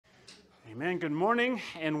Amen. Good morning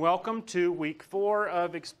and welcome to week 4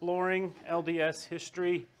 of Exploring LDS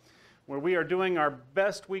History, where we are doing our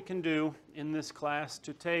best we can do in this class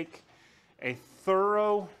to take a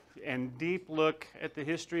thorough and deep look at the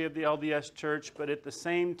history of the LDS Church, but at the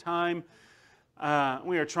same time,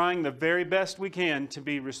 we are trying the very best we can to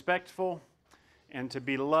be respectful and to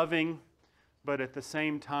be loving, but at the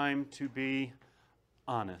same time to be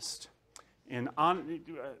honest. And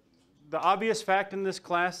the obvious fact in this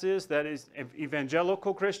class is that as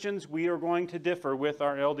evangelical Christians, we are going to differ with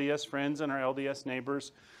our LDS friends and our LDS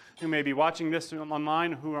neighbors who may be watching this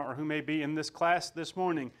online or who may be in this class this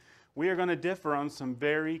morning. We are going to differ on some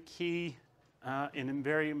very key and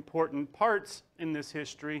very important parts in this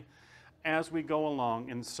history as we go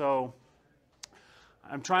along. And so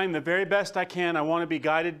I'm trying the very best I can. I want to be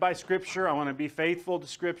guided by Scripture. I want to be faithful to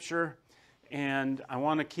Scripture. And I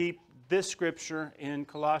want to keep this scripture in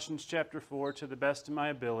Colossians chapter 4 to the best of my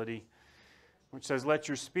ability, which says, "Let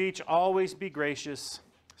your speech always be gracious,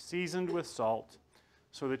 seasoned with salt,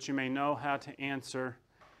 so that you may know how to answer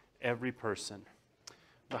every person."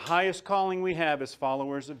 The highest calling we have as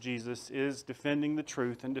followers of Jesus is defending the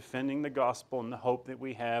truth and defending the gospel and the hope that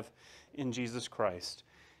we have in Jesus Christ.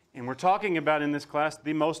 And we're talking about in this class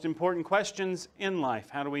the most important questions in life.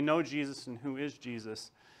 How do we know Jesus and who is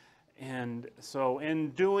Jesus? And so in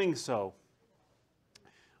doing so,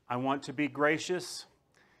 I want to be gracious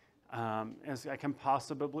as I can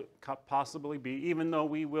possibly be, even though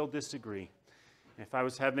we will disagree. If I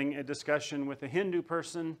was having a discussion with a Hindu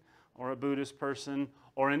person or a Buddhist person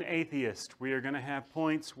or an atheist, we are going to have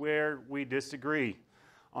points where we disagree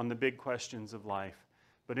on the big questions of life.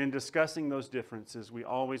 But in discussing those differences, we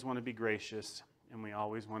always want to be gracious and we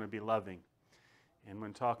always want to be loving. And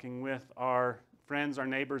when talking with our friends, our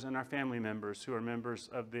neighbors, and our family members who are members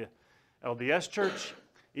of the LDS Church,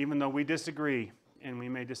 even though we disagree, and we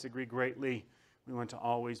may disagree greatly, we want to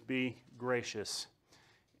always be gracious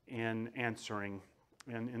in answering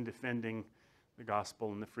and in defending the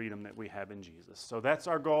gospel and the freedom that we have in Jesus. So that's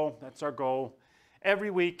our goal. That's our goal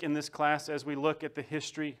every week in this class as we look at the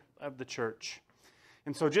history of the church.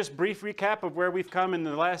 And so just brief recap of where we've come in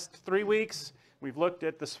the last 3 weeks. We've looked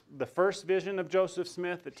at the first vision of Joseph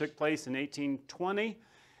Smith that took place in 1820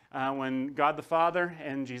 when God the Father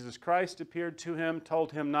and Jesus Christ appeared to him,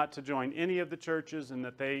 told him not to join any of the churches and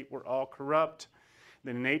that they were all corrupt.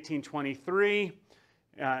 Then in 1823,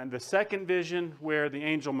 the second vision where the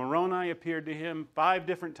angel Moroni appeared to him 5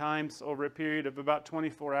 different times over a period of about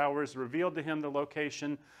 24 hours, revealed to him the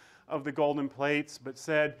location of the golden plates, but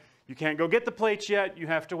said, "You can't go get the plates yet, you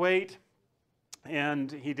have to wait."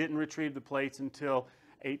 And he didn't retrieve the plates until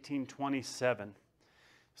 1827.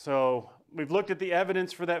 So we've looked at the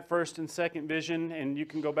evidence for that first and second vision, and you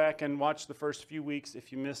can go back and watch the first few weeks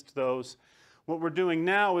if you missed those. What we're doing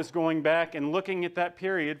now is going back and looking at that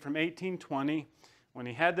period from 1820, when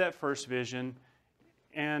he had that first vision,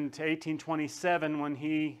 and to 1827, when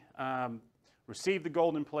he received the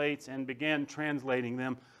golden plates and began translating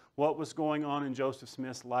them, what was going on in Joseph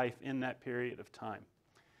Smith's life in that period of time.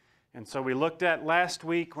 And so we looked at last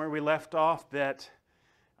week where we left off that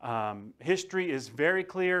history is very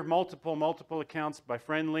clear, multiple accounts by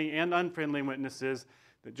friendly and unfriendly witnesses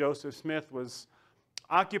that Joseph Smith was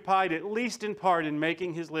occupied, at least in part, in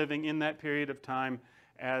making his living in that period of time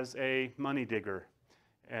as a money digger,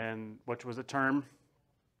 and which was a term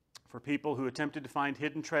for people who attempted to find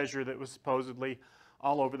hidden treasure that was supposedly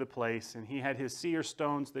all over the place. And he had his seer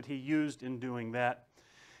stones that he used in doing that.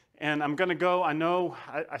 And I'm going to go,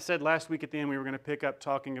 I said last week at the end we were going to pick up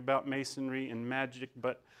talking about Masonry and magic,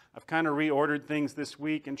 but I've kind of reordered things this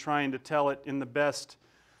week and trying to tell it in the best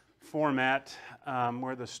format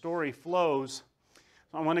where the story flows.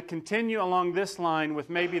 So I want to continue along this line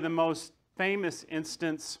with maybe the most famous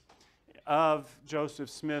instance of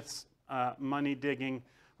Joseph Smith's money digging,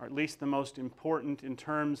 or at least the most important in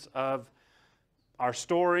terms of our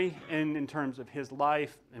story and in terms of his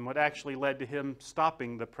life and what actually led to him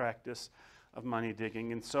stopping the practice of money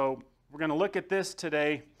digging. And so we're going to look at this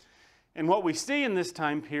today. And what we see in this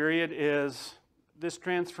time period is this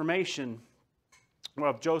transformation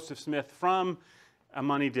of Joseph Smith from a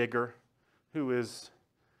money digger who is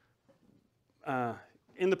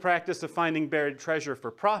in the practice of finding buried treasure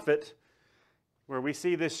for profit, where we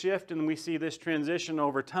see this shift and we see this transition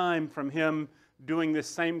over time from him doing this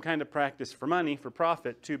same kind of practice for money, for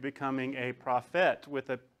profit, to becoming a prophet with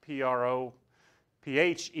a P-R-O-P-H-E-T,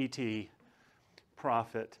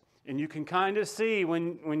 prophet. And you can kind of see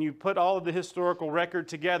when you put all of the historical record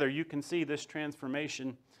together, you can see this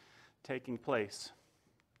transformation taking place.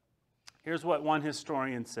 Here's what one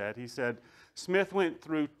historian said. He said, Smith went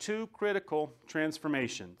through 2 critical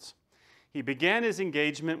transformations. He began his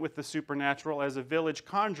engagement with the supernatural as a village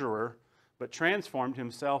conjurer, but transformed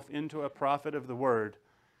himself into a prophet of the word,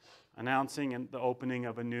 announcing the opening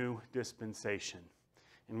of a new dispensation.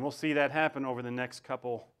 And we'll see that happen over the next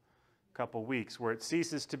couple weeks, where it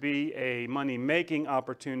ceases to be a money-making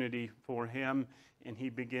opportunity for him, and he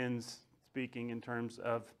begins speaking in terms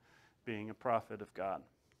of being a prophet of God.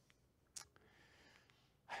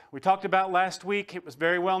 We talked about last week, it was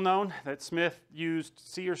very well known that Smith used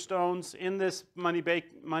seer stones in this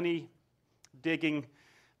money digging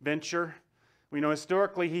venture. We know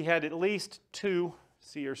historically he had at least 2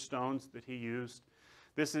 seer stones that he used.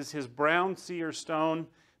 This is his brown seer stone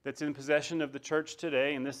that's in possession of the church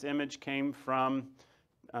today, and this image came from,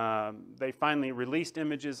 they finally released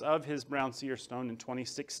images of his brown seer stone in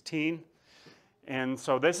 2016. And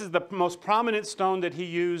so this is the most prominent stone that he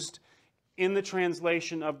used in the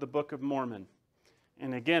translation of the Book of Mormon.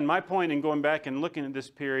 And again, my point in going back and looking at this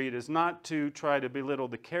period is not to try to belittle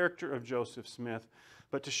the character of Joseph Smith,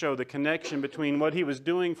 but to show the connection between what he was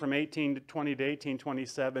doing from 1820 to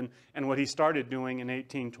 1827 and what he started doing in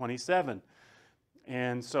 1827.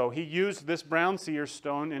 And so he used this brown seer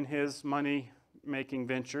stone in his money-making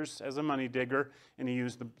ventures as a money digger, and he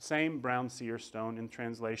used the same brown seer stone in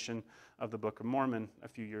translation of the Book of Mormon a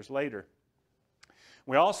few years later.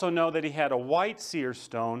 We also know that he had a white seer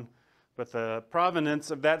stone, but the provenance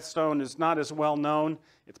of that stone is not as well known.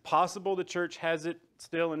 It's possible the church has it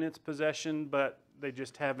still in its possession, but they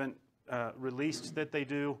just haven't released that they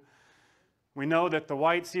do. We know that the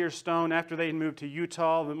white seer stone, after they moved to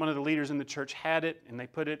Utah, one of the leaders in the church had it, and they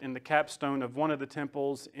put it in the capstone of one of the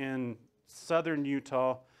temples in southern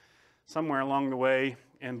Utah, somewhere along the way.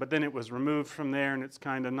 But then it was removed from there, and it's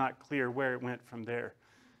kind of not clear where it went from there.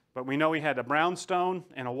 But we know he had a brown stone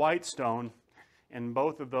and a white stone, and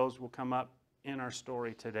both of those will come up in our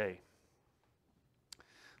story today.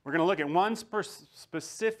 We're going to look at one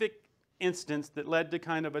specific instance that led to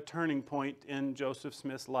kind of a turning point in Joseph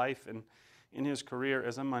Smith's life and in his career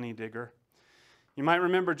as a money digger. You might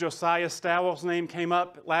remember Josiah Stowell's name came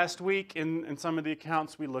up last week in some of the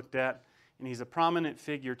accounts we looked at, and he's a prominent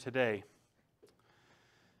figure today.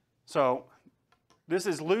 So this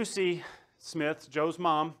is Lucy Smith, Joe's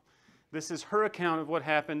mom. This is her account of what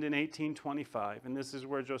happened in 1825, and this is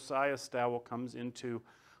where Josiah Stowell comes into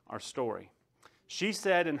our story. She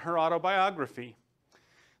said in her autobiography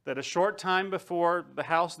that a short time before the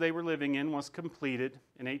house they were living in was completed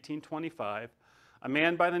in 1825, a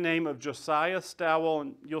man by the name of Josiah Stowell,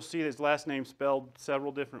 and you'll see his last name spelled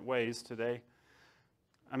several different ways today.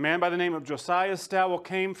 A man by the name of Josiah Stowell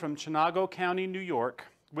came from Chenango County, New York,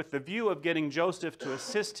 with the view of getting Joseph to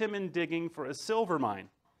assist him in digging for a silver mine.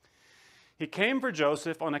 He came for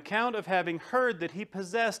Joseph on account of having heard that he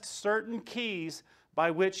possessed certain keys by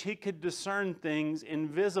which he could discern things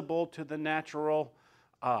invisible to the natural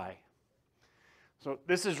eye. So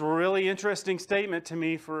this is a really interesting statement to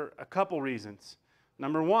me for a couple reasons.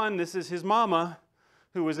 Number one, this is his mama,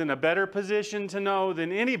 who was in a better position to know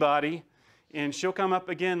than anybody, and she'll come up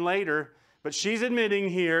again later, but she's admitting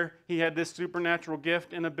here he had this supernatural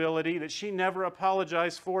gift and ability that she never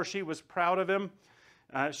apologized for. She was proud of him.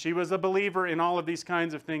 She was a believer in all of these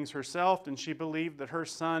kinds of things herself, and she believed that her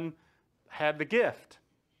son had the gift.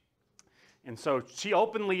 And so she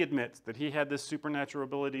openly admits that he had this supernatural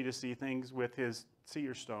ability to see things with his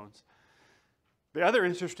seer stones. The other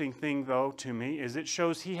interesting thing, though, to me, is it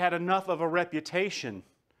shows he had enough of a reputation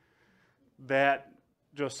that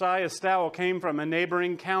Josiah Stowell came from a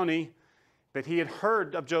neighboring county, that he had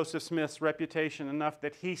heard of Joseph Smith's reputation enough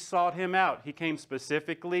that he sought him out. He came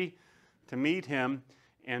specifically to meet him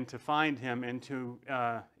and to find him and to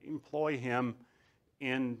employ him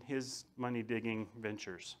in his money digging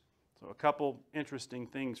ventures. So a couple interesting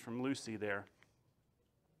things from Lucy there.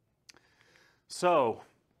 So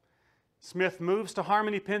Smith moves to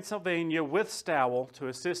Harmony, Pennsylvania with Stowell to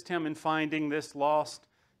assist him in finding this lost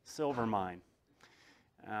silver mine.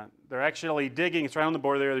 They're actually digging, it's right on the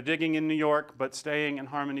border there, they're digging in New York, but staying in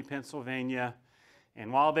Harmony, Pennsylvania.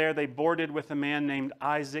 And while there, they boarded with a man named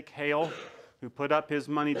Isaac Hale, who put up his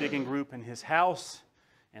money digging group in his house.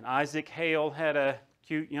 And Isaac Hale had a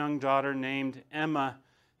cute young daughter named Emma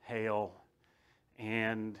Hale.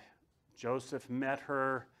 And Joseph met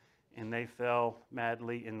her, and they fell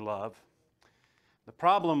madly in love. The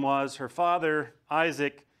problem was her father,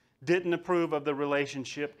 Isaac, didn't approve of the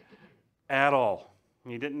relationship at all.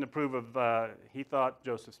 He didn't approve of, he thought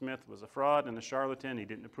Joseph Smith was a fraud and a charlatan. He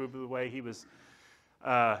didn't approve of the way he was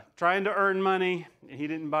trying to earn money, and he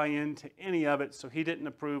didn't buy into any of it, so he didn't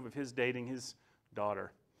approve of his dating his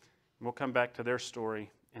daughter. And we'll come back to their story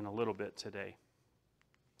in a little bit today.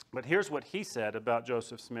 But here's what he said about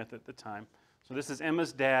Joseph Smith at the time. So this is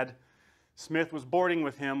Emma's dad. Smith was boarding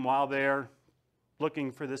with him while they're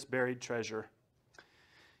looking for this buried treasure.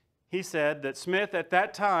 He said that Smith at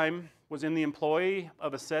that time was in the employ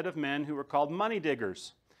of a set of men who were called money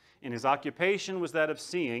diggers, and his occupation was that of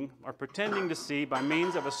seeing, or pretending to see, by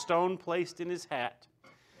means of a stone placed in his hat,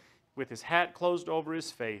 with his hat closed over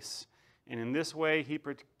his face, and in this way he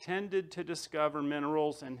pretended to discover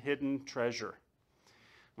minerals and hidden treasure.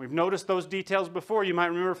 We've noticed those details before. You might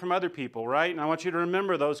remember from other people, right? And I want you to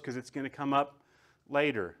remember those because it's going to come up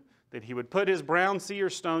later. That he would put his brown seer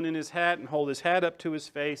stone in his hat and hold his hat up to his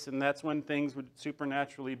face, and that's when things would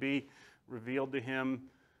supernaturally be revealed to him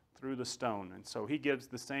through the stone. And so he gives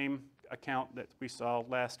the same account that we saw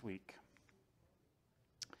last week.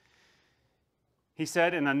 He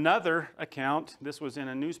said in another account, this was in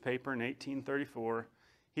a newspaper in 1834,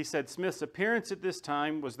 he said Smith's appearance at this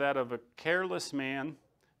time was that of a careless man,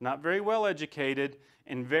 not very well educated,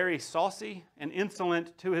 and very saucy and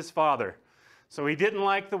insolent to his father. So he didn't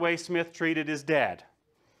like the way Smith treated his dad.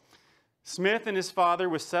 Smith and his father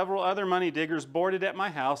with several other money diggers boarded at my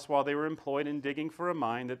house while they were employed in digging for a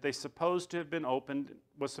mine that was supposed to have been opened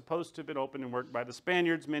and worked by the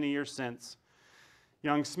Spaniards many years since.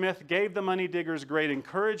 Young Smith gave the money diggers great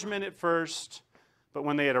encouragement at first, but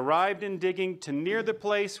when they had arrived in digging to near the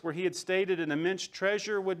place where he had stated an immense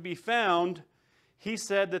treasure would be found, he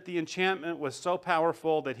said that the enchantment was so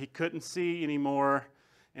powerful that he couldn't see anymore,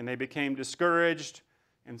 and they became discouraged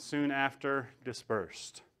and soon after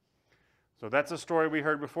dispersed. So that's a story we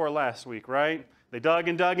heard before last week, right? They dug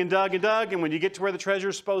and dug and dug and dug, and when you get to where the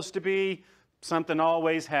treasure's supposed to be, something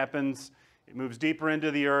always happens. It moves deeper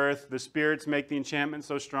into the earth. The spirits make the enchantment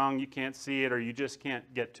so strong you can't see it or you just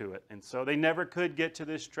can't get to it. And so they never could get to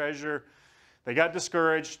this treasure. They got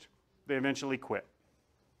discouraged. They eventually quit.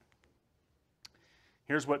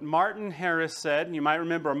 Here's what Martin Harris said. And you might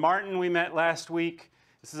remember Martin we met last week.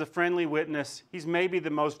 This is a friendly witness. He's maybe the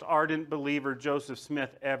most ardent believer Joseph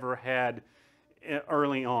Smith ever had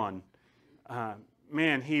early on.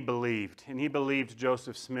 Man, he believed. And he believed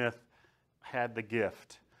Joseph Smith had the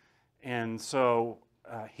gift. And so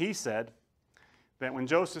he said that when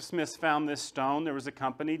Joseph Smith found this stone, there was a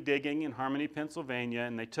company digging in Harmony, Pennsylvania,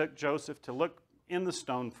 and they took Joseph to look in the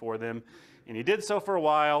stone for them. And he did so for a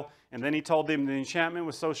while, and then he told them the enchantment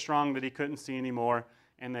was so strong that he couldn't see anymore,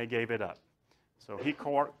 and they gave it up. So he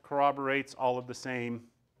corroborates all of the same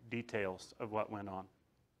details of what went on.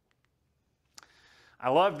 I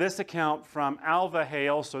love this account from Alva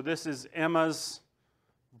Hale. So this is Emma's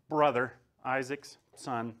brother, Isaac's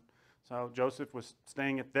son. So Joseph was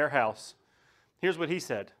staying at their house. Here's what he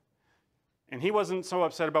said. And he wasn't so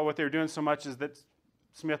upset about what they were doing so much as that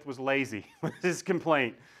Smith was lazy was his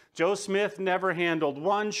complaint. Joe Smith never handled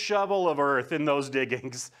one shovel of earth in those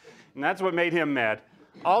diggings. And that's what made him mad.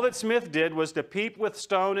 All that Smith did was to peep with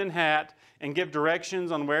stone and hat and give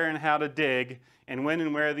directions on where and how to dig and when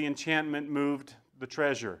and where the enchantment moved the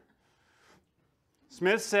treasure.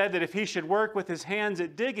 Smith said that if he should work with his hands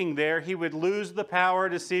at digging there, he would lose the power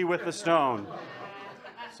to see with the stone.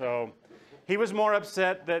 So he was more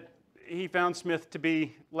upset that he found Smith to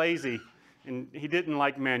be lazy, and he didn't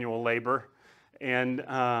like manual labor. And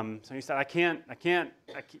so he said,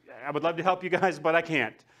 I would love to help you guys, but I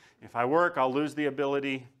can't. If I work, I'll lose the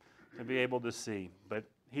ability to be able to see. But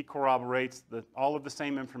he corroborates all of the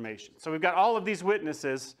same information. So we've got all of these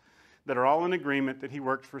witnesses that are all in agreement that he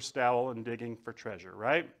worked for Stowell and digging for treasure,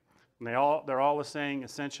 right? And they're all saying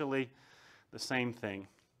essentially the same thing.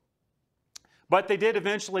 But they did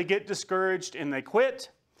eventually get discouraged and they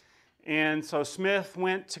quit. And so Smith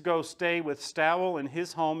went to go stay with Stowell in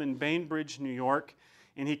his home in Bainbridge, New York,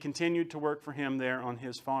 and he continued to work for him there on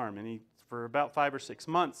his farm. And for about 5 or 6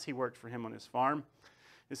 months, he worked for him on his farm.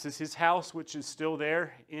 This is his house, which is still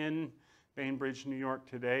there in Bainbridge, New York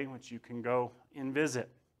today, which you can go and visit.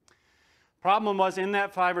 Problem was, in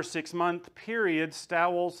that 5 or 6 month period,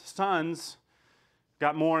 Stowell's sons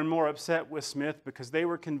got more and more upset with Smith because they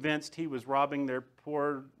were convinced he was robbing their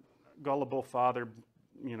poor, gullible father,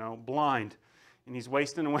 blind. And he's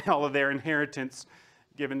wasting away all of their inheritance,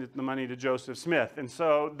 giving the money to Joseph Smith. And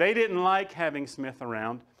so they didn't like having Smith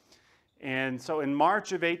around. And so in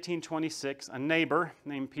March of 1826, a neighbor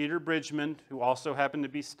named Peter Bridgman, who also happened to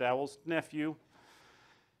be Stowell's nephew,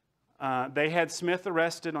 they had Smith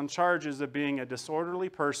arrested on charges of being a disorderly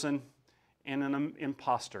person and an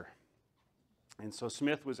imposter. And so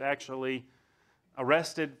Smith was actually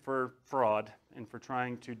arrested for fraud and for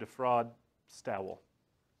trying to defraud Stowell.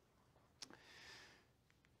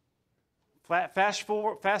 Fast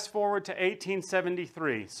forward to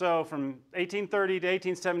 1873. So from 1830 to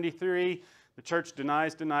 1873, The church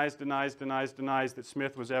denies that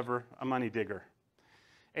Smith was ever a money digger.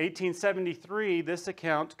 1873, this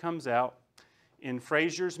account comes out in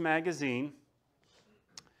Fraser's magazine,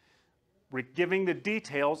 giving the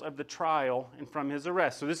details of the trial and from his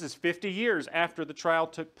arrest. So this is 50 years after the trial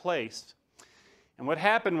took place. And what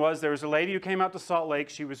happened was there was a lady who came out to Salt Lake.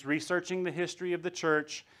 She was researching the history of the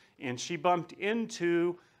church, and she bumped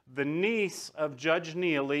into the niece of Judge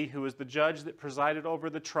Neely, who was the judge that presided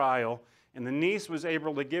over the trial. And the niece was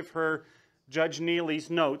able to give her Judge Neely's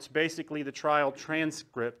notes, basically the trial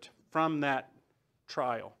transcript from that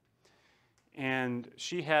trial. And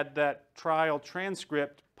she had that trial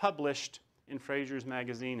transcript published in Fraser's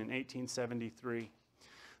magazine in 1873.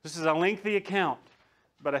 This is a lengthy account,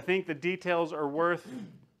 but I think the details are worth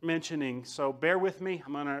mentioning, so bear with me.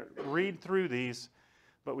 I'm going to read through these,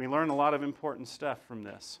 but we learn a lot of important stuff from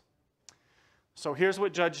this. So here's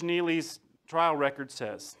what Judge Neely's trial record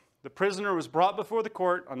says. The prisoner was brought before the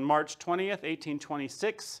court on March 20th,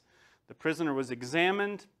 1826. The prisoner was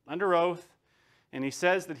examined under oath, and he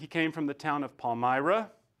says that he came from the town of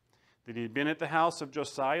Palmyra, that he had been at the house of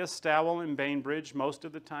Josiah Stowell in Bainbridge most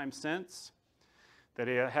of the time since, that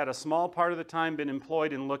he had a small part of the time been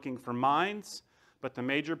employed in looking for mines, but the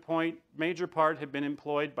major part had been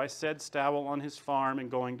employed by said Stowell on his farm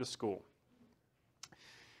and going to school.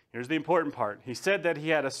 Here's the important part. He said that he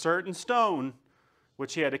had a certain stone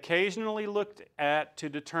which he had occasionally looked at to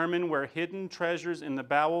determine where hidden treasures in the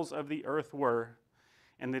bowels of the earth were,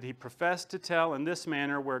 and that he professed to tell in this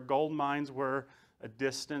manner where gold mines were a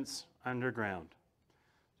distance underground.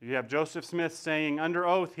 So you have Joseph Smith saying under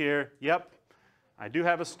oath here, yep, I do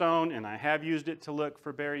have a stone and I have used it to look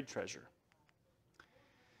for buried treasure.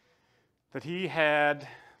 That he had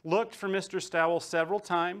looked for Mr. Stowell several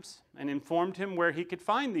times and informed him where he could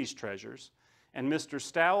find these treasures, and Mr.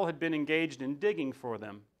 Stowell had been engaged in digging for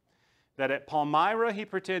them. That at Palmyra he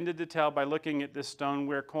pretended to tell by looking at this stone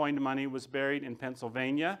where coined money was buried in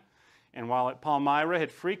Pennsylvania, and while at Palmyra had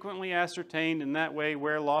frequently ascertained in that way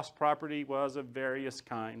where lost property was of various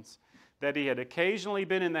kinds. That he had occasionally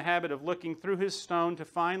been in the habit of looking through his stone to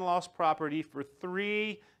find lost property for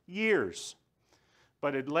 3 years,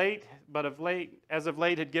 but as of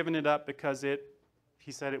late had given it up because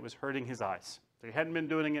he said it was hurting his eyes. He hadn't been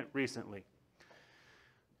doing it recently.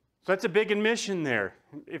 So that's a big admission there,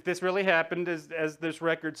 if this really happened, as this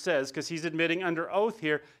record says, because he's admitting under oath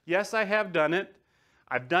here, yes, I have done it.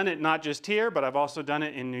 I've done it not just here, but I've also done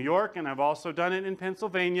it in New York, and I've also done it in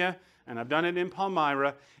Pennsylvania, and I've done it in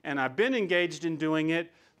Palmyra, and I've been engaged in doing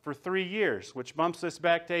it for 3 years, which bumps us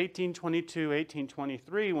back to 1822,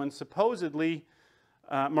 1823, when supposedly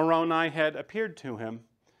Moroni had appeared to him.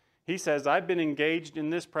 He says, I've been engaged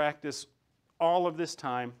in this practice all of this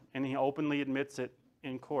time, and he openly admits it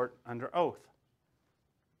in court under oath.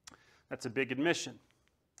 That's a big admission.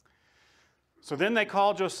 So then they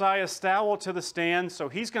call Josiah Stowell to the stand, so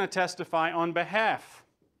he's going to testify on behalf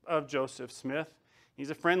of Joseph Smith. He's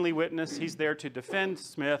a friendly witness. He's there to defend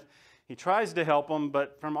Smith. He tries to help him,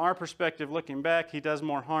 but from our perspective, looking back, he does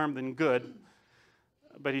more harm than good.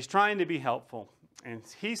 But he's trying to be helpful. And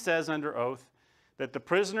he says under oath that the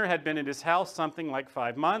prisoner had been at his house something like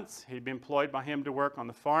 5 months. He'd been employed by him to work on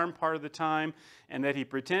the farm part of the time, and that he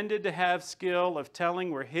pretended to have skill of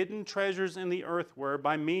telling where hidden treasures in the earth were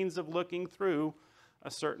by means of looking through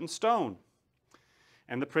a certain stone.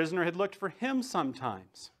 And the prisoner had looked for him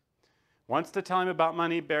sometimes. Once to tell him about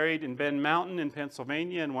money buried in Bend Mountain in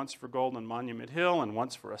Pennsylvania, and once for gold on Monument Hill, and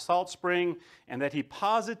once for a salt spring, and that he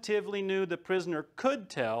positively knew the prisoner could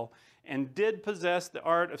tell and did possess the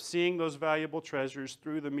art of seeing those valuable treasures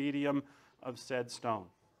through the medium of said stone.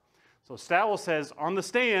 So Stowell says on the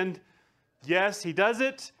stand, yes, he does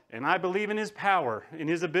it, and I believe in his power, in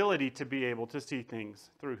his ability to be able to see things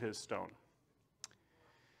through his stone.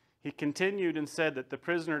 He continued and said that the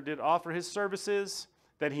prisoner did offer his services,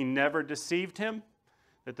 that he never deceived him,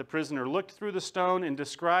 that the prisoner looked through the stone and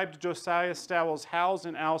described Josiah Stowell's house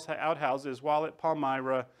and outhouses while at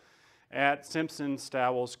Palmyra at Simpson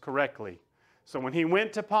Stowell's correctly. So when he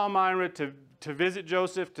went to Palmyra to visit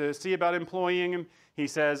Joseph to see about employing him, he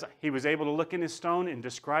says he was able to look in his stone and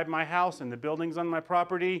describe my house and the buildings on my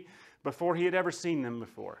property before he had ever seen them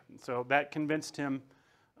before. And so that convinced him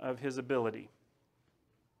of his ability.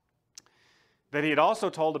 That he had also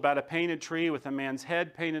told about a painted tree with a man's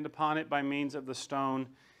head painted upon it by means of the stone,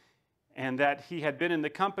 and that he had been in the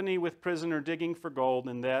company with prisoner digging for gold,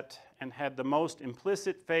 and had the most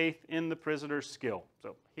implicit faith in the prisoner's skill.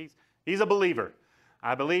 So he's a believer.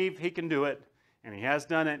 I believe he can do it, and he has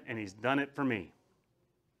done it, and he's done it for me.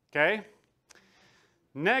 Okay?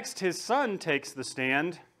 Next, his son takes the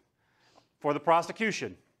stand for the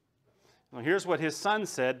prosecution. Well, here's what his son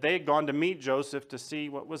said. They had gone to meet Joseph to see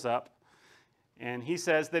what was up. And he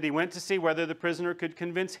says that he went to see whether the prisoner could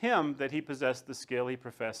convince him that he possessed the skill he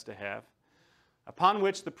professed to have. Upon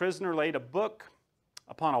which the prisoner laid a book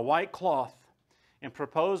upon a white cloth and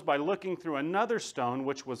proposed by looking through another stone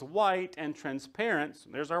which was white and transparent. So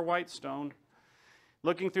there's our white stone.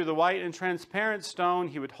 Looking through the white and transparent stone,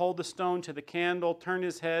 he would hold the stone to the candle, turn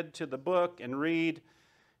his head to the book, and read.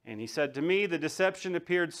 And he said, to me, the deception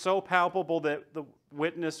appeared so palpable that the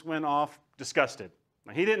witness went off disgusted.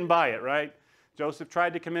 Now, he didn't buy it, right? Joseph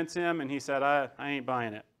tried to convince him, and he said, I ain't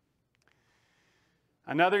buying it.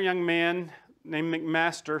 Another young man named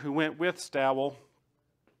McMaster, who went with Stowell,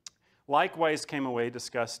 likewise came away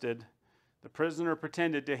disgusted. The prisoner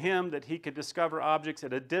pretended to him that he could discover objects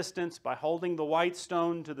at a distance by holding the white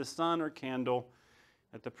stone to the sun or candle,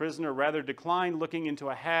 that the prisoner rather declined looking into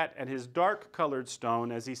a hat at his dark-colored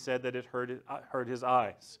stone, as he said that it hurt his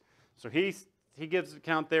eyes. So he gives an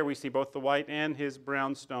account there. We see both the white and his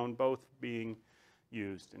brown stone both being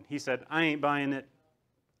used. And he said, I ain't buying it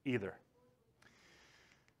either.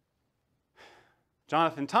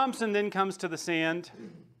 Jonathan Thompson then comes to the stand,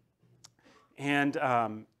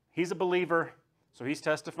 and he's a believer, so he's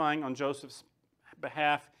testifying on Joseph's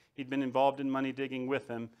behalf. He'd been involved in money digging with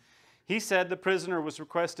him. He said the prisoner was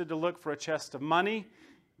requested to look for a chest of money,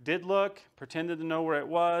 did look, pretended to know where it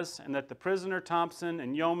was, and that the prisoner, Thompson,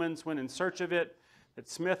 and yeomans went in search of it, that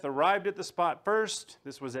Smith arrived at the spot first.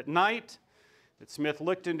 This was at night. That Smith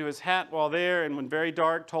looked into his hat while there, and when very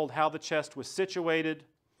dark, told how the chest was situated.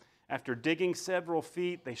 After digging several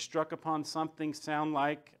feet, they struck upon something sounding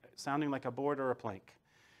like a board or a plank.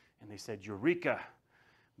 And they said, Eureka,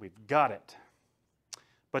 we've got it.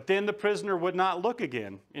 But then the prisoner would not look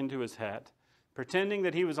again into his hat, pretending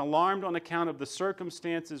that he was alarmed on account of the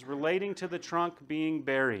circumstances relating to the trunk being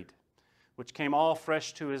buried, which came all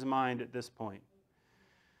fresh to his mind at this point.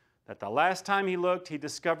 That the last time he looked, he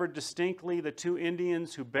discovered distinctly the two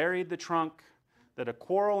Indians who buried the trunk, that a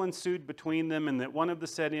quarrel ensued between them, and that one of the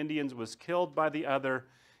said Indians was killed by the other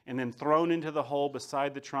and then thrown into the hole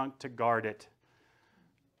beside the trunk to guard it,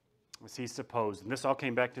 as he supposed. And this all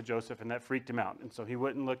came back to Joseph, and that freaked him out. And so he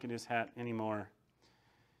wouldn't look in his hat anymore.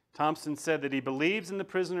 Thompson said that he believes in the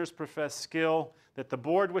prisoner's professed skill, that the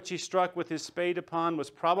board which he struck with his spade upon was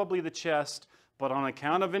probably the chest, but on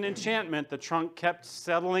account of an enchantment, the trunk kept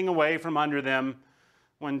settling away from under them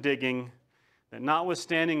when digging, that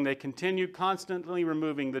notwithstanding they continued constantly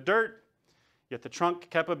removing the dirt, yet the trunk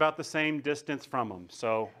kept about the same distance from them.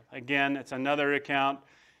 So again, it's another account.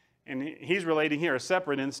 And he's relating here a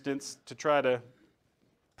separate instance to try to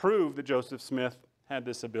prove that Joseph Smith had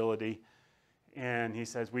this ability. And he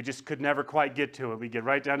says, we just could never quite get to it. We get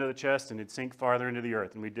right down to the chest and it'd sink farther into the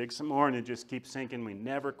earth. And we dig some more and it just keeps sinking. We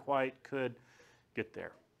never quite could get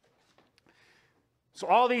there. So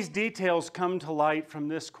all these details come to light from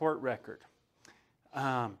this court record.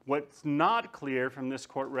 What's not clear from this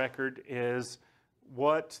court record is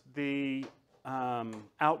what the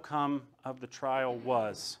outcome of the trial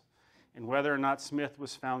was, and whether or not Smith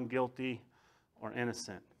was found guilty or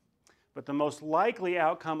innocent. But the most likely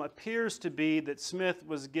outcome appears to be that Smith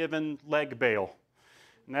was given leg bail.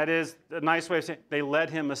 And that is a nice way of saying they let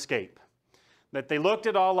him escape. That they looked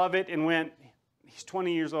at all of it and went, he's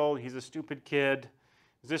 20 years old, he's a stupid kid.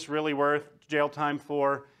 Is this really worth jail time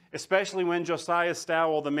for? Especially when Josiah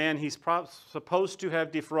Stowell, the man he's supposed to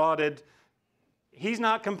have defrauded, he's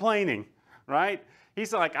not complaining, right?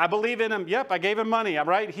 He's like, I believe in him. Yep, I gave him money,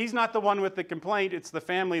 right? He's not the one with the complaint. It's the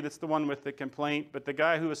family that's the one with the complaint. But the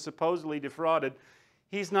guy who was supposedly defrauded,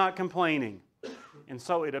 he's not complaining. And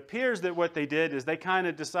so it appears that what they did is they kind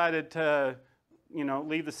of decided to,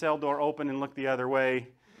 leave the cell door open and look the other way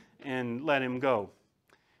and let him go.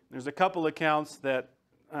 There's a couple accounts that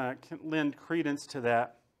lend credence to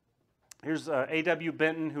that. Here's A.W.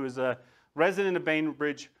 Benton, who is a resident of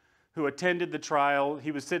Bainbridge, who attended the trial.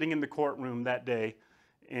 He was sitting in the courtroom that day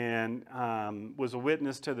and was a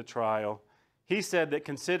witness to the trial. He said that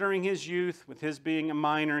considering his youth, with his being a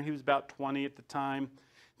minor, he was about 20 at the time,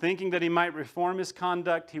 thinking that he might reform his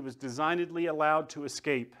conduct, he was designedly allowed to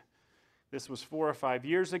escape. This was 4 or 5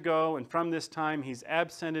 years ago, and from this time he's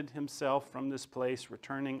absented himself from this place,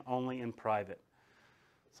 returning only in private.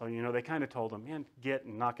 So, they kind of told him, man, get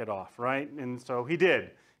and knock it off, right? And so he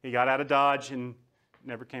did. He got out of Dodge and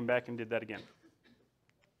never came back and did that again.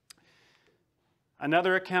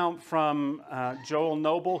 Another account from Joel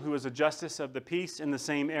Noble, who was a justice of the peace in the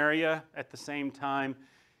same area at the same time.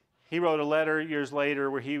 He wrote a letter years later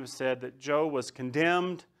where he said that Joe was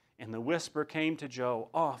condemned, and the whisper came to Joe,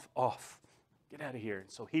 off, get out of here. And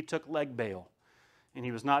so he took leg bail, and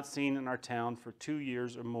he was not seen in our town for 2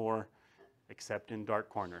 years or more except in dark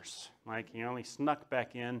corners. Like he only snuck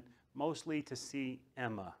back in, mostly to see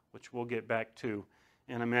Emma, which we'll get back to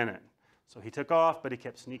in a minute. So he took off, but he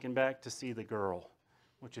kept sneaking back to see the girl,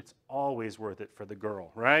 which it's always worth it for the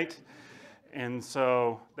girl, right? And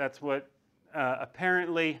so that's what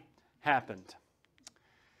apparently happened.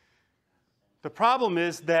 The problem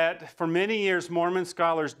is that for many years, Mormon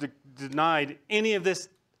scholars denied any of this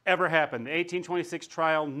ever happened. The 1826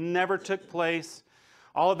 trial never took place.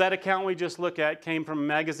 All of that account we just looked at came from a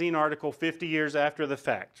magazine article 50 years after the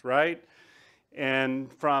fact, right?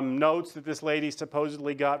 And from notes that this lady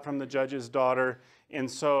supposedly got from the judge's daughter.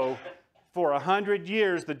 And so for 100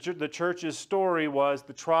 years, the church's story was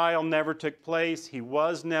the trial never took place. He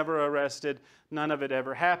was never arrested. None of it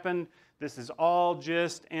ever happened. This is all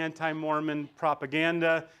just anti-Mormon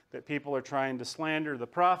propaganda that people are trying to slander the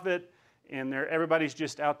prophet. And everybody's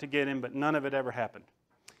just out to get him, but none of it ever happened.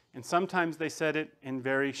 And sometimes they said it in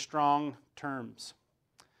very strong terms.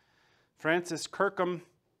 Francis Kirkham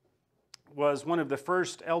was one of the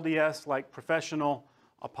first LDS professional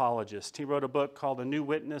apologists. He wrote a book called A New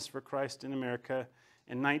Witness for Christ in America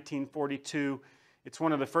in 1942. It's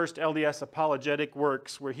one of the first LDS apologetic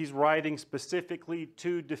works where he's writing specifically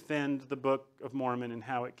to defend the Book of Mormon and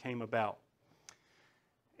how it came about.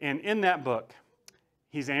 And in that book,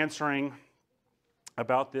 he's answering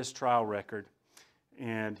about this trial record.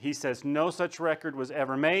 And he says no such record was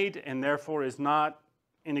ever made and therefore is not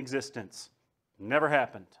in existence. Never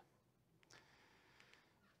happened.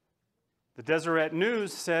 The Deseret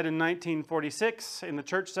News said in 1946 in the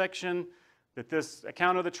church section that this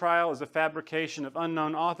account of the trial is a fabrication of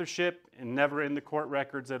unknown authorship and never in the court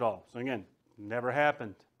records at all. So again, never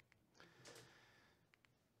happened.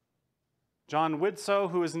 John Widsoe,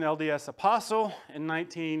 who is an LDS apostle in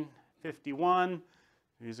 1951,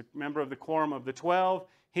 he's a member of the Quorum of the 12,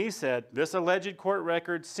 he said, this alleged court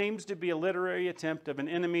record seems to be a literary attempt of an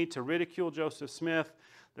enemy to ridicule Joseph Smith.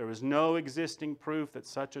 There was no existing proof that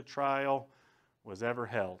such a trial was ever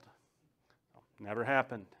held. Never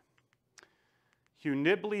happened. Hugh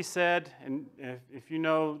Nibley said, and if you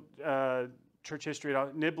know church history,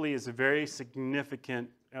 Nibley is a very significant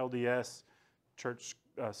LDS church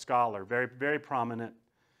scholar, very, very prominent.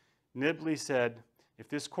 Nibley said, if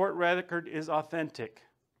this court record is authentic,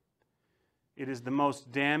 it is the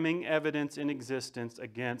most damning evidence in existence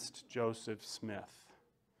against Joseph Smith.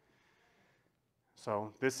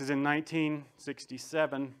 So this is in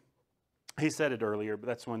 1967. He said it earlier, but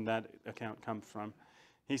that's when that account comes from.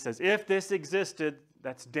 He says, if this existed,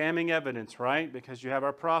 that's damning evidence, right? Because you have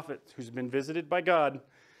our prophet who's been visited by God.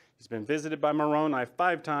 He's been visited by Moroni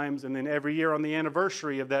 5 times, and then every year on the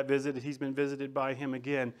anniversary of that visit, he's been visited by him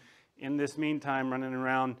again. In this meantime, running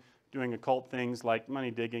around doing occult things like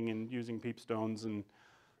money digging and using peepstones and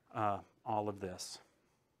all of this.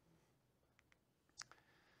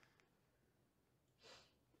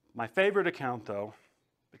 My favorite account, though,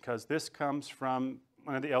 because this comes from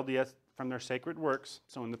one of the LDS, from their sacred works.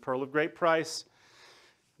 So in the Pearl of Great Price,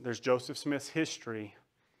 there's Joseph Smith's history.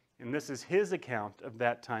 And this is his account of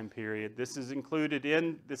that time period. This is included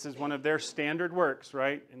in, this is one of their standard works,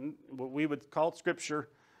 right? In what we would call Scripture.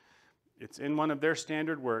 It's in one of their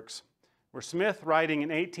standard works, where Smith, writing in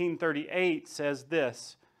 1838, says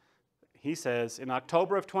this. He says, in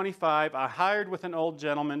October of 25, I hired with an old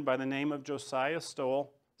gentleman by the name of Josiah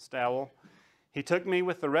Stowell. He took me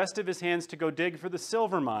with the rest of his hands to go dig for the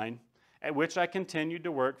silver mine, at which I continued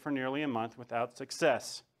to work for nearly a month without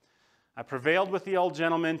success. I prevailed with the old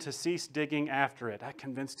gentleman to cease digging after it. I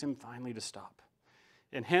convinced him finally to stop.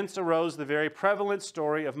 And hence arose the very prevalent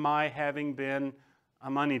story of my having been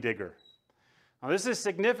a money digger. Now this is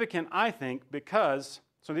significant, I think, because,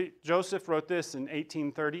 Joseph wrote this in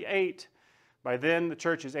 1838. By then, the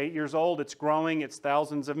church is 8 years old. It's growing. It's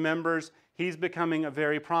thousands of members. He's becoming a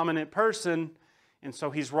very prominent person. And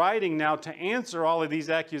so he's writing now to answer all of these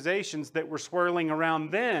accusations that were swirling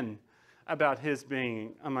around then about his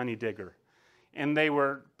being a money digger. And they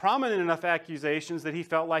were prominent enough accusations that he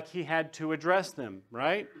felt like he had to address them,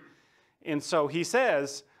 right? And so he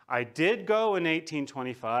says, I did go in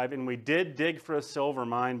 1825 and we did dig for a silver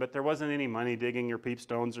mine, but there wasn't any money digging or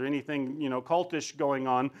peepstones or anything, cultish going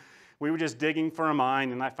on. We were just digging for a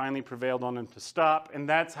mine, and I finally prevailed on him to stop. And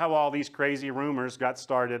that's how all these crazy rumors got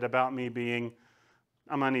started about me being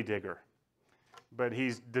a money digger. But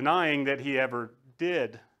he's denying that he ever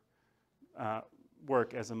did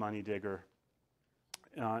work as a money digger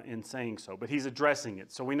in saying so. But he's addressing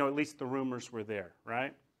it. So we know at least the rumors were there,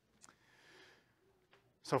 right?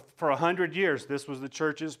 So for 100 years, this was the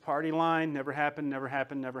church's party line. Never happened, never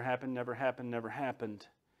happened, never happened, never happened, never happened.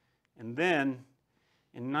 And then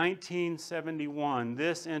In 1971,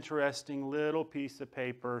 this interesting little piece of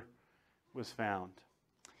paper was found.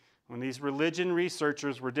 When these religion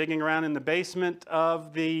researchers were digging around in the basement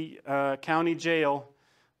of the county jail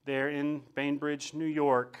there in Bainbridge, New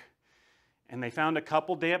York, and they found a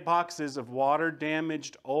couple damp boxes of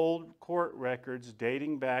water-damaged old court records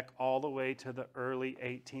dating back all the way to the early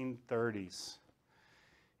 1830s.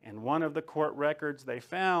 And one of the court records they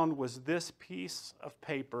found was this piece of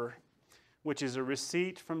paper, which is a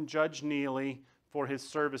receipt from Judge Neely for his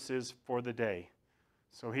services for the day.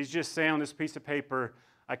 So he's just saying on this piece of paper,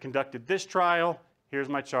 I conducted this trial, here's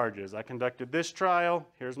my charges. I conducted this trial,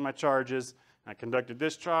 here's my charges. I conducted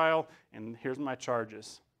this trial, and here's my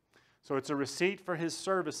charges. So it's a receipt for his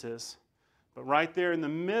services, but right there in the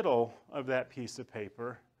middle of that piece of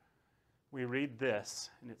paper, we read this,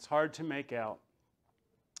 and it's hard to make out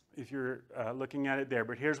if you're looking at it there,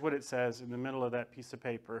 but here's what it says in the middle of that piece of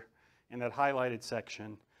paper in that highlighted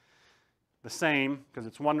section. The same, because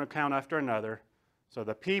it's one account after another. So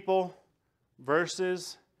the people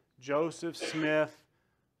versus Joseph Smith,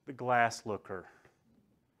 the glass looker.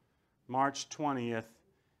 March 20th,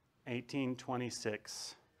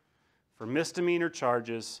 1826. For misdemeanor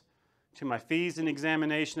charges, to my fees and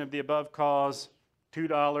examination of the above cause,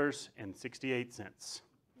 $2.68.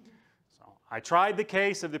 So I tried the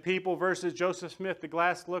case of the people versus Joseph Smith, the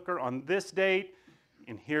glass looker, on this date,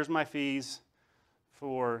 and here's my fees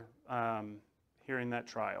for hearing that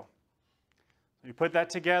trial. You put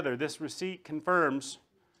that together, this receipt confirms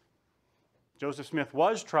Joseph Smith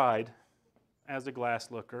was tried as a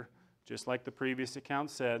glass looker, just like the previous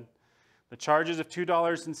account said. The charges of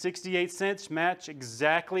 $2.68 match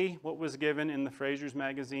exactly what was given in the Fraser's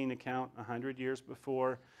Magazine account 100 years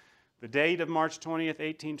before. The date of March 20th,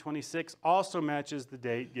 1826 also matches the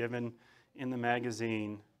date given in the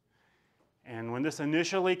magazine. And when this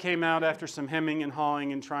initially came out after some hemming and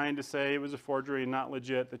hawing and trying to say it was a forgery and not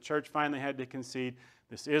legit, the church finally had to concede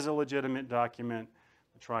this is a legitimate document.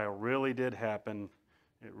 The trial really did happen.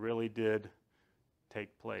 It really did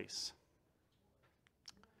take place.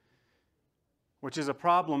 Which is a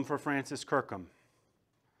problem for Francis Kirkham,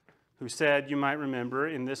 who said, you might remember,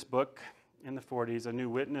 in this book in the 40s, A New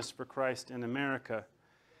Witness for Christ in America.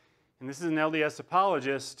 And this is an LDS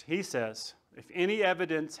apologist. He says, if any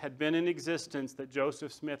evidence had been in existence that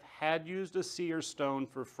Joseph Smith had used a seer stone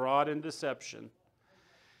for fraud and deception,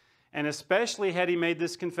 and especially had he made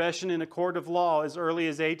this confession in a court of law as early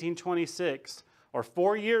as 1826, or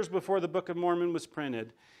 4 years before the Book of Mormon was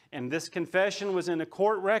printed, and this confession was in a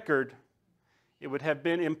court record, it would have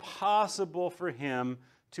been impossible for him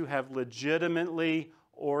to have legitimately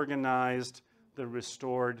organized the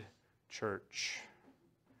restored church.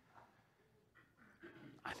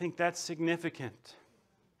 I think that's significant.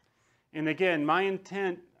 And again, my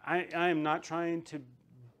intent, I am not trying to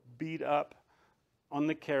beat up on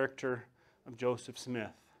the character of Joseph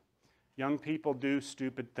Smith. Young people do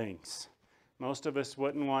stupid things. Most of us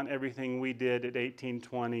wouldn't want everything we did at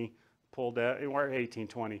 1820 pulled out, or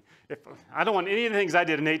 1820. I don't want any of the things I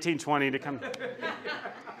did in 1820 to come.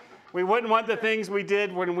 We wouldn't want the things we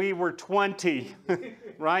did when we were 20,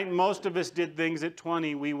 right? Most of us did things at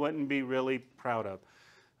 20 we wouldn't be really proud of.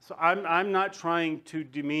 So I'm not trying to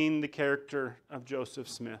demean the character of Joseph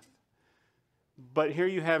Smith. But here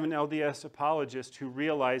you have an LDS apologist who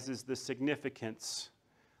realizes the significance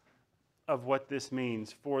of what this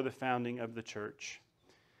means for the founding of the church.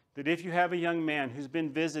 That if you have a young man who's been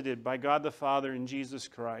visited by God the Father and Jesus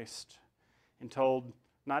Christ and told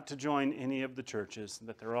not to join any of the churches,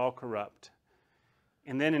 that they're all corrupt.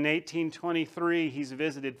 And then in 1823, he's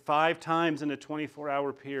visited 5 times in a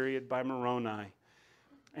 24-hour period by Moroni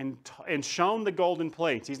and shown the golden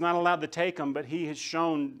plates. He's not allowed to take them, but he has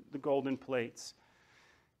shown the golden plates.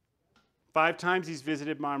 5 times he's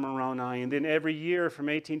visited by Moroni, and then every year from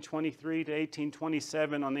 1823 to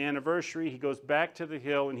 1827 on the anniversary, he goes back to the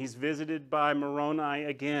hill and he's visited by Moroni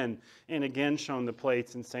again and again shown the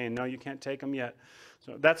plates and saying, no, you can't take them yet.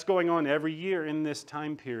 So that's going on every year in this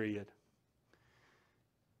time period.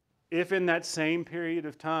 If in that same period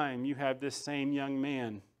of time you have this same young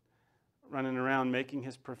man running around making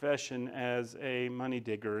his profession as a money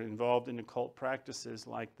digger involved in occult practices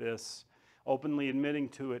like this, openly admitting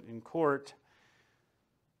to it in court,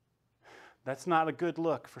 that's not a good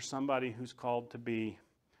look for somebody who's called to be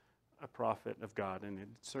a prophet of God. And it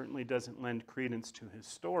certainly doesn't lend credence to his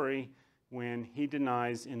story when he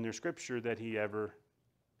denies in their scripture that he ever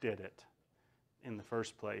did it in the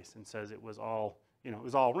first place and says it was all, it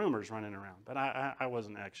was all rumors running around. But I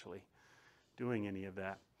wasn't actually doing any of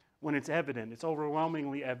that. When it's evident, it's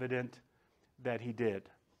overwhelmingly evident that he did.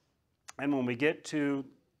 And when we get to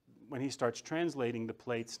when he starts translating the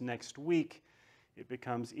plates next week, it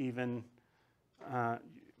becomes even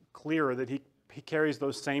clearer that he carries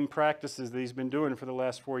those same practices that he's been doing for the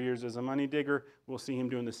last 4 years as a money digger. We'll see him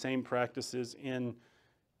doing the same practices in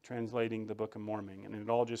translating the Book of Mormon. And it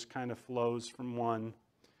all just kind of flows from one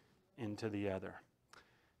into the other.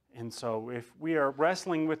 And so if we are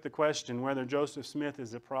wrestling with the question whether Joseph Smith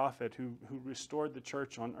is a prophet who restored the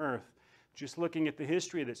church on earth, just looking at the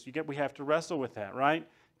history of this, we have to wrestle with that, right?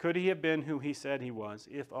 Could he have been who he said he was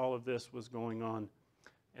if all of this was going on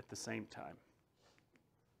at the same time?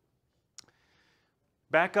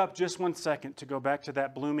 Back up just 1 second to go back to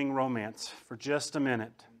that blooming romance for just a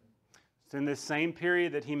minute. It's in this same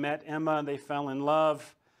period that he met Emma. They fell in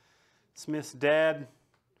love. Smith's dad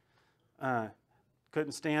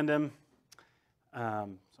couldn't stand him.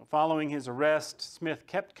 So following his arrest, Smith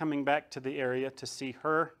kept coming back to the area to see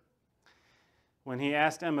her. When he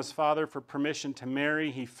asked Emma's father for permission to marry,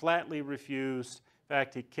 he flatly refused. In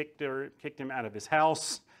fact, he kicked him out of his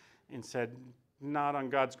house and said, "Not on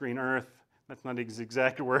God's green earth." That's not his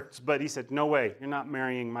exact words, but he said, "No way, you're not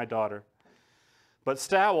marrying my daughter." But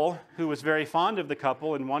Stowell, who was very fond of the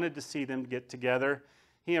couple and wanted to see them get together,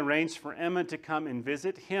 he arranged for Emma to come and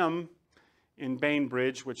visit him in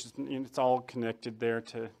Bainbridge, which is, it's all connected there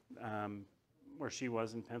to where she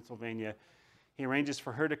was in Pennsylvania. He arranges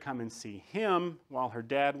for her to come and see him while her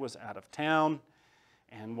dad was out of town.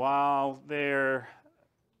 And while there,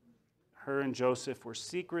 her and Joseph were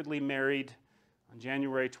secretly married on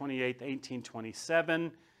January 28,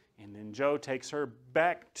 1827. And then Joe takes her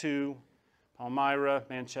back to Palmyra,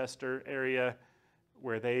 Manchester area,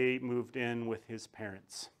 where they moved in with his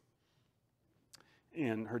parents.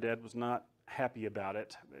 And her dad was not happy about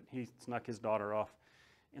it, that he snuck his daughter off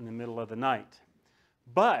in the middle of the night.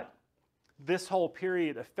 But this whole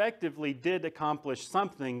period effectively did accomplish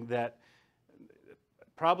something that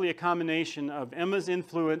probably a combination of Emma's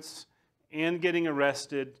influence and getting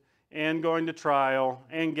arrested and going to trial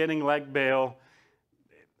and getting leg bail.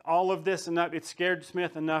 All of this enough, it scared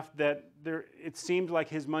Smith enough that it seemed like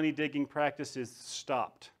his money digging practices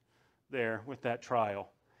stopped there with that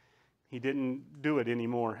trial. He didn't do it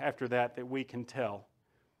anymore after that we can tell.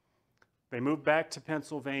 They moved back to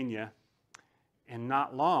Pennsylvania, and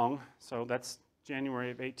not long, so that's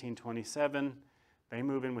January of 1827, they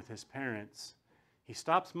move in with his parents. He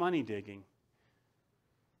stops money digging,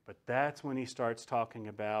 but that's when he starts talking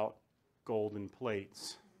about golden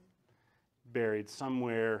plates buried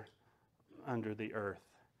somewhere under the earth.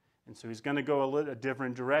 And so he's going to go a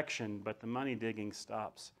different direction, but the money digging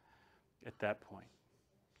stops at that point.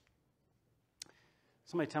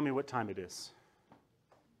 Somebody tell me what time it is.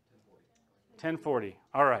 10:40.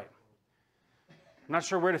 All right. I'm not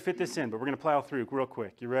sure where to fit this in, but we're going to plow through real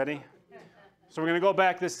quick. You ready? So we're going to go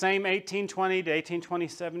back this same 1820 to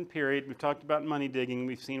 1827 period. We've talked about money digging.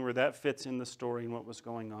 We've seen where that fits in the story and what was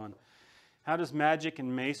going on. How does magic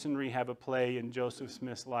and masonry have a play in Joseph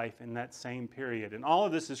Smith's life in that same period? And all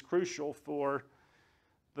of this is crucial for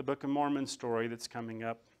the Book of Mormon story that's coming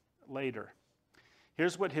up later.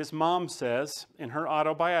 Here's what his mom says in her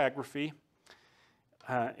autobiography.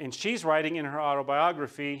 And she's writing in her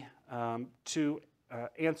autobiography to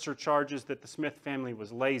answer charges that the Smith family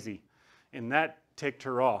was lazy. And that ticked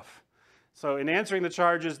her off. So in answering the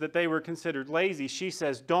charges that they were considered lazy, she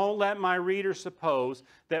says, "Don't let my reader suppose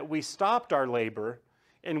that we stopped our labor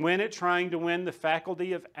and went at trying to win the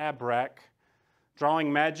faculty of abrac,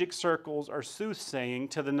 drawing magic circles or soothsaying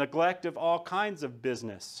to the neglect of all kinds of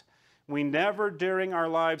business. We never during our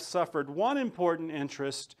lives suffered one important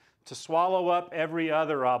interest to swallow up every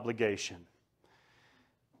other obligation."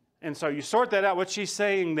 And so you sort that out. What she's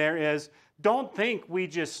saying there is, don't think we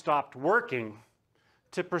just stopped working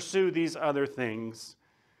to pursue these other things.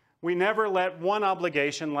 We never let one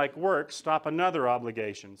obligation, like work, stop another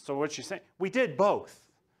obligation. So what she's saying, we did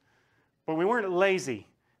both. But we weren't lazy.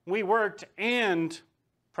 We worked and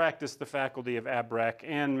practiced the faculty of abrac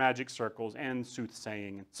and magic circles and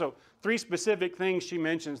soothsaying. So 3 specific things she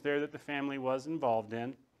mentions there that the family was involved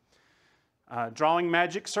in. Drawing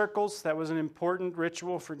magic circles, that was an important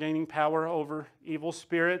ritual for gaining power over evil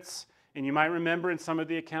spirits. And you might remember in some of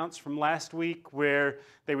the accounts from last week where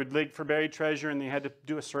they would dig for buried treasure and they had to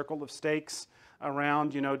do a circle of stakes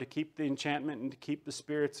around, to keep the enchantment and to keep the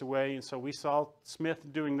spirits away. And so we saw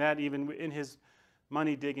Smith doing that even in his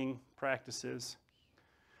money digging practices.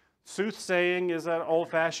 Soothsaying is an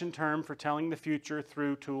old-fashioned term for telling the future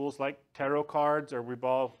through tools like tarot cards, or we're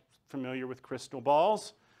all familiar with crystal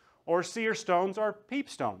balls, or seer stones or peep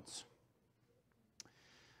stones.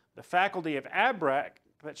 The faculty of abrac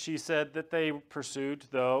that she said that they pursued,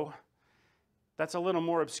 though, that's a little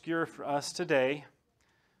more obscure for us today.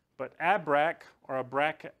 But Abrak, or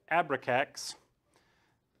Abracax,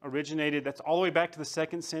 originated, that's all the way back to the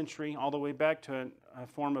 2nd century, all the way back to a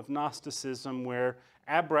form of Gnosticism where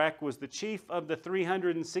Abrak was the chief of the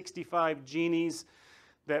 365 genies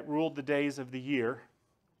that ruled the days of the year.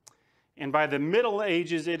 And by the Middle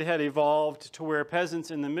Ages, it had evolved to where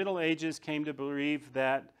peasants in the Middle Ages came to believe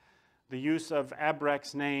that the use of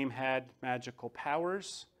Abrak's name had magical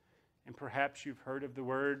powers. And perhaps you've heard of the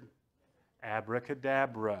word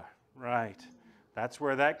abracadabra, right? That's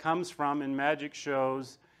where that comes from in magic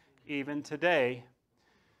shows even today,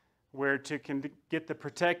 where to get the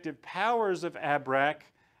protective powers of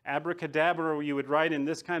abracadabra, you would write in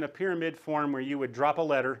this kind of pyramid form where you would drop a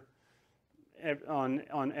letter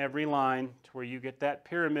on every line to where you get that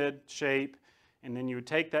pyramid shape, and then you would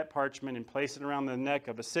take that parchment and place it around the neck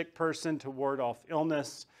of a sick person to ward off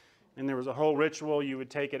illness. And there was a whole ritual. You would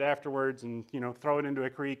take it afterwards and, throw it into a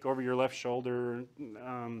creek over your left shoulder.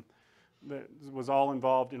 That was all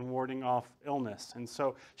involved in warding off illness. And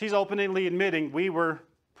so she's openly admitting we were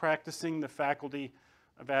practicing the faculty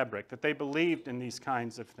of Abrak, that they believed in these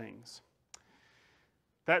kinds of things.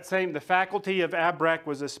 The faculty of Abrak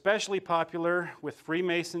was especially popular with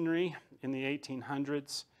Freemasonry in the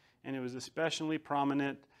 1800s, and it was especially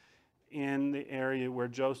prominent in the area where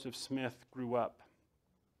Joseph Smith grew up.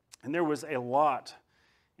 And there was a lot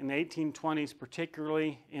in the 1820s,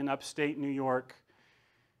 particularly in upstate New York.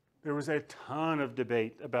 There was a ton of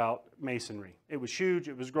debate about Masonry. It was huge,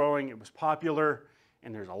 it was growing, it was popular,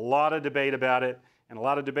 and there's a lot of debate about it, and a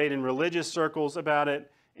lot of debate in religious circles about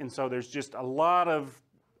it, and so there's just a lot of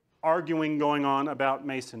arguing going on about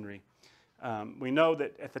Masonry. We know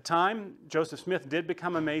that at the time, Joseph Smith did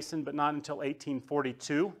become a Mason, but not until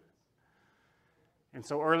 1842. And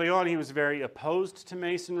so early on, he was very opposed to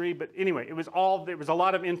Masonry, but anyway, there was a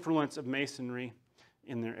lot of influence of Masonry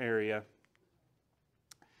in their area.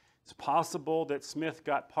 It's possible that Smith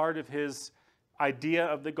got part of his idea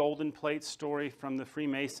of the golden plate story from the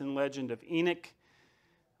Freemason legend of Enoch,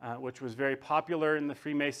 which was very popular in the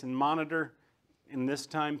Freemason Monitor in this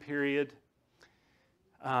time period.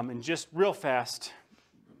 And just real fast,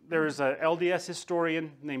 there's an LDS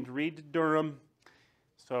historian named Reed Durham.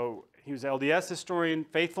 So he was an LDS historian,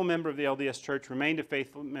 faithful member of the LDS Church, remained a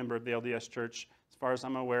faithful member of the LDS Church. As far as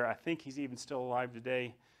I'm aware, I think he's even still alive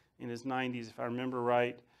today in his 90s, if I remember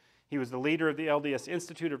right. He was the leader of the LDS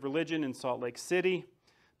Institute of Religion in Salt Lake City.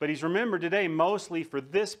 But he's remembered today mostly for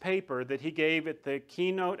this paper that he gave at the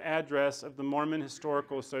keynote address of the Mormon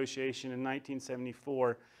Historical Association in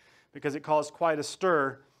 1974, because it caused quite a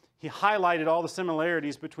stir. He highlighted all the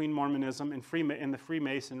similarities between Mormonism and the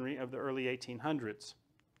Freemasonry of the early 1800s.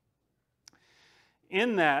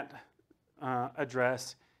 In that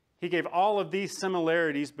address, he gave all of these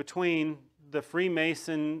similarities between the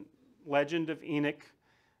Freemason legend of Enoch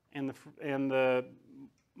and the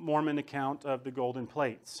Mormon account of the golden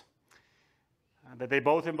plates. That they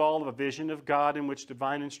both involve a vision of God in which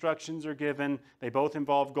divine instructions are given. They both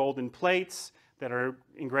involve golden plates that are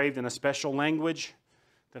engraved in a special language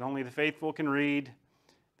that only the faithful can read.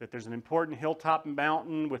 That there's an important hilltop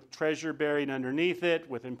mountain with treasure buried underneath it,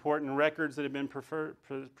 with important records that have been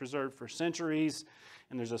preserved for centuries.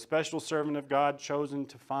 And there's a special servant of God chosen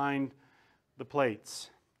to find the plates.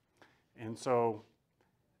 And so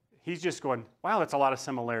he's just going, wow, that's a lot of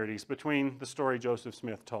similarities between the story Joseph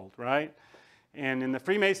Smith told, right? And in the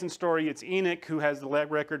Freemason story, it's Enoch who has the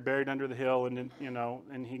record buried under the hill, and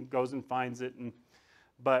and he goes and finds it.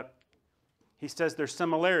 But he says there's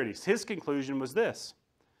similarities. His conclusion was this: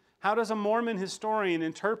 how does a Mormon historian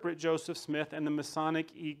interpret Joseph Smith and the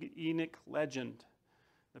Masonic Enoch legend?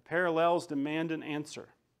 The parallels demand an answer.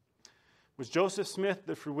 Was Joseph Smith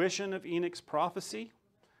the fruition of Enoch's prophecy?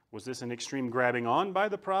 Was this an extreme grabbing on by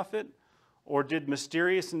the prophet? Or did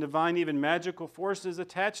mysterious and divine, even magical forces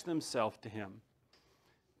attach themselves to him?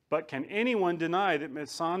 But can anyone deny that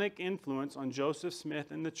Masonic influence on Joseph Smith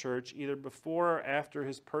and the church, either before or after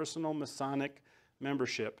his personal Masonic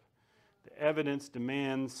membership? The evidence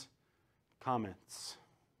demands comments.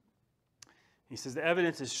 He says the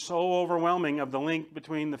evidence is so overwhelming of the link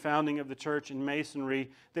between the founding of the church and Masonry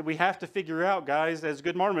that we have to figure out, guys, as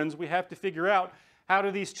good Mormons, we have to figure out, how do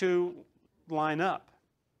these two line up?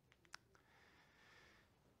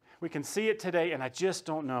 We can see it today, and I just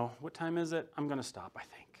don't know. What time is it? I'm going to stop, I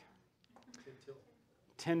think.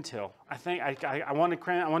 10 till. I think I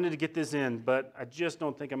wanted to get this in, but I just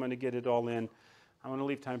don't think I'm going to get it all in. I want to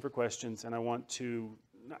leave time for questions, and I want to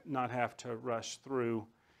not have to rush through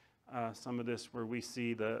some of this where we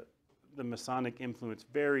see the Masonic influence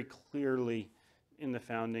very clearly in the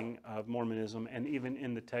founding of Mormonism and even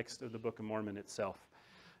in the text of the Book of Mormon itself.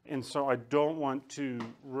 And so I don't want to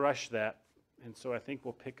rush that. And so I think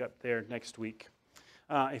we'll pick up there next week.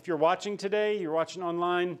 If you're watching today, you're watching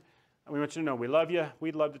online, we want you to know we love you.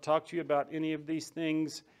 We'd love to talk to you about any of these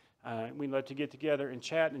things. We'd love to get together and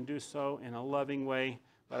chat and do so in a loving way.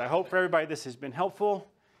 But I hope for everybody this has been helpful.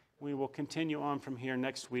 We will continue on from here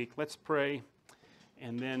next week. Let's pray,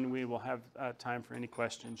 and then we will have time for any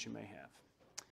questions you may have.